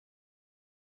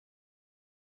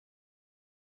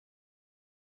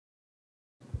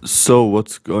So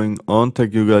what's going on?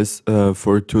 Thank you guys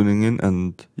for tuning in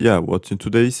and yeah, watching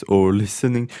today's or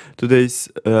listening today's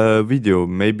video.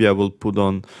 Maybe I will put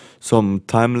on some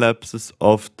time lapses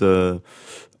of the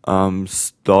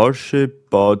Starship,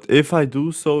 but if I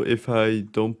do so, if I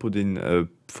don't put in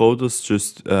photos,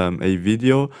 just a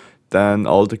video, then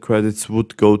all the credits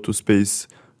would go to Space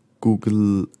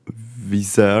Google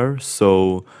Visa.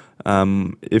 So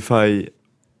if I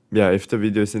yeah, if the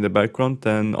video is in the background,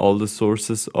 then all the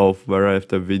sources of where I have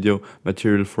the video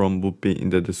material from would be in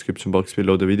the description box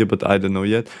below the video. But I don't know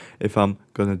yet if I'm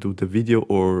gonna do the video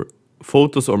or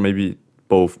photos or maybe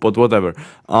both, but whatever.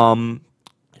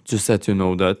 Just let you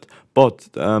know that. But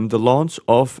the launch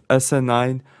of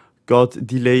SN9 got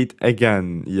delayed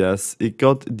again. Yes, it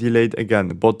got delayed again.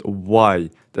 But why?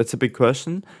 That's a big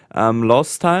question.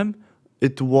 Last time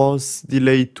it was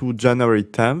delayed to January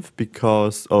 10th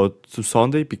because, or to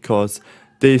Sunday, because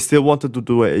they still wanted to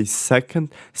do a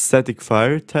second static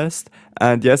fire test.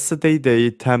 And yesterday they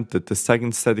attempted the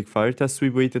second static fire test. We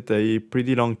waited a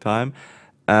pretty long time.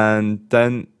 And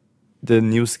then the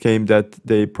news came that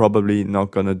they probably not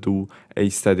gonna do a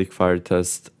static fire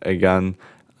test again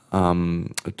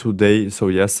today, so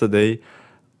yesterday.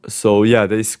 So yeah,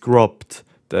 they scrapped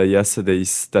the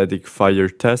yesterday's static fire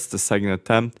test, the second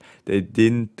attempt. They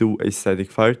didn't do a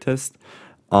static fire test.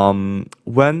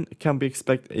 When can we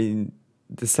expect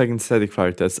the second static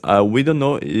fire test? We don't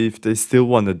know if they still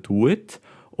want to do it,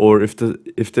 or if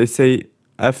they say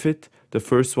F it, the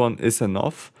first one is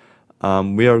enough.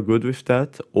 We are good with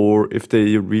that, or if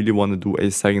they really want to do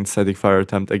a second static fire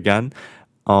attempt again.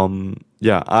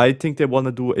 Yeah, I think they want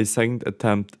to do a second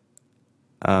attempt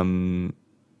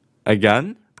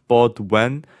again, but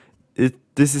when?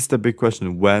 This is the big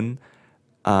question. When?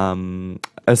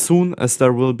 As soon as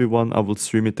there will be one, I will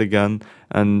stream it again,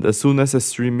 and as soon as I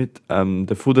stream it,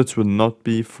 the footage will not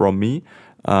be from me.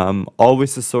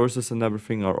 Always the sources and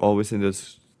everything are always in the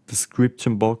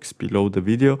description box below the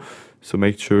video, so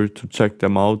make sure to check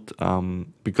them out.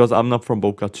 Because I'm not from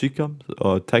Boca Chica,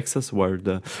 Texas, where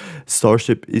the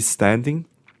Starship is standing.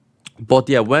 But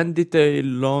yeah, when did the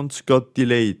launch got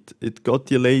delayed? It got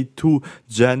delayed to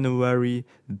January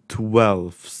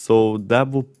 12th. So that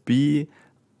would be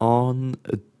on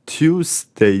a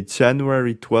Tuesday,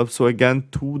 January 12th. So again,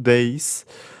 2 days.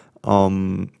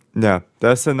 Yeah, the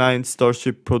SN9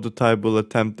 Starship prototype will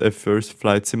attempt a first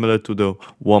flight similar to the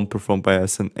one performed by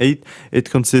SN8. It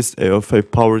consists of a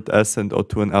powered ascent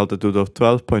to an altitude of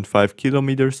 12.5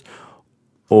 kilometers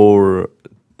or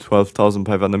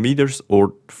 12,500 meters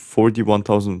or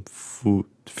 41,000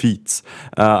 feet.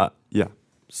 Yeah,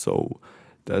 so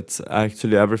that's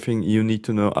actually everything you need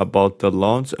to know about the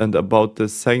launch. And about the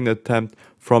second attempt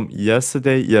from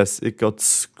yesterday, yes, it got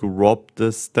scrapped,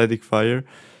 the static fire.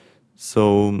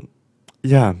 So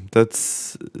yeah,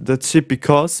 that's it,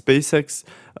 because SpaceX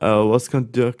was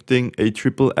conducting a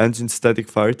triple engine static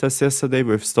fire test yesterday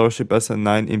with Starship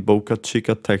SN9 in Boca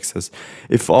Chica, Texas.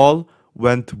 If all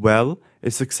went well, a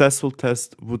successful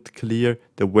test would clear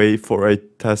the way for a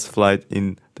test flight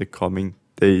in the coming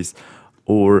days,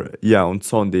 or yeah, on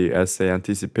Sunday as they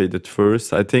anticipated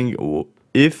first. I think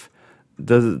if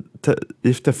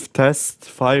if the test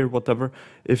fire, whatever,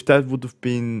 if that would have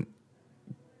been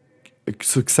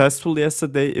successful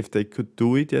yesterday, if they could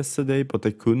do it yesterday, but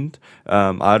they couldn't.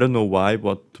 I don't know why.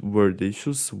 What were the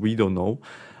issues? We don't know.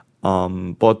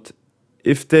 But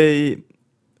if they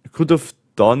could have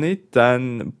done it,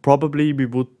 then probably we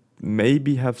would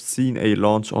maybe have seen a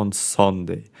launch on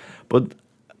Sunday. But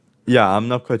yeah, I'm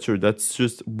not quite sure. That's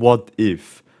just what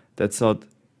if. That's not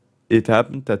it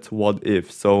happened. That's what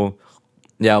if. So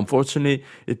yeah, unfortunately,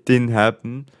 it didn't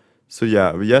happen. So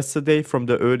yeah, yesterday from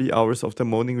the early hours of the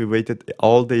morning, we waited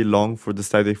all day long for the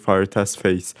static fire test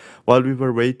phase. While we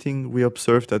were waiting, we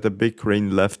observed that a big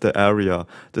rain left the area.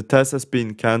 The test has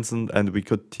been cancelled and we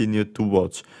continued to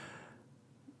watch.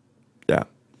 Yeah,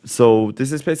 so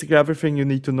this is basically everything you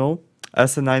need to know.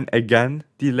 SN9 again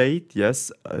delayed,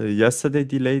 yes, yesterday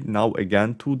delayed, now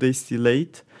again 2 days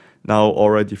delayed, now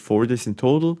already 4 days in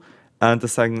total. And the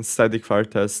second static fire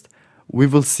test, we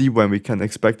will see when we can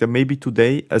expect them. Maybe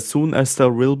today, as soon as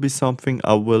there will be something,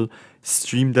 I will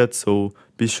stream that. So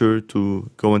be sure to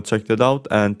go and check that out.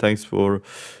 And thanks for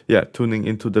tuning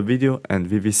into the video.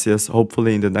 And we will see us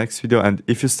hopefully in the next video. And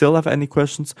if you still have any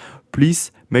questions,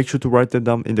 please make sure to write them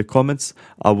down in the comments.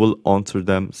 I will answer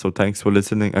them. So thanks for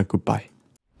listening and goodbye.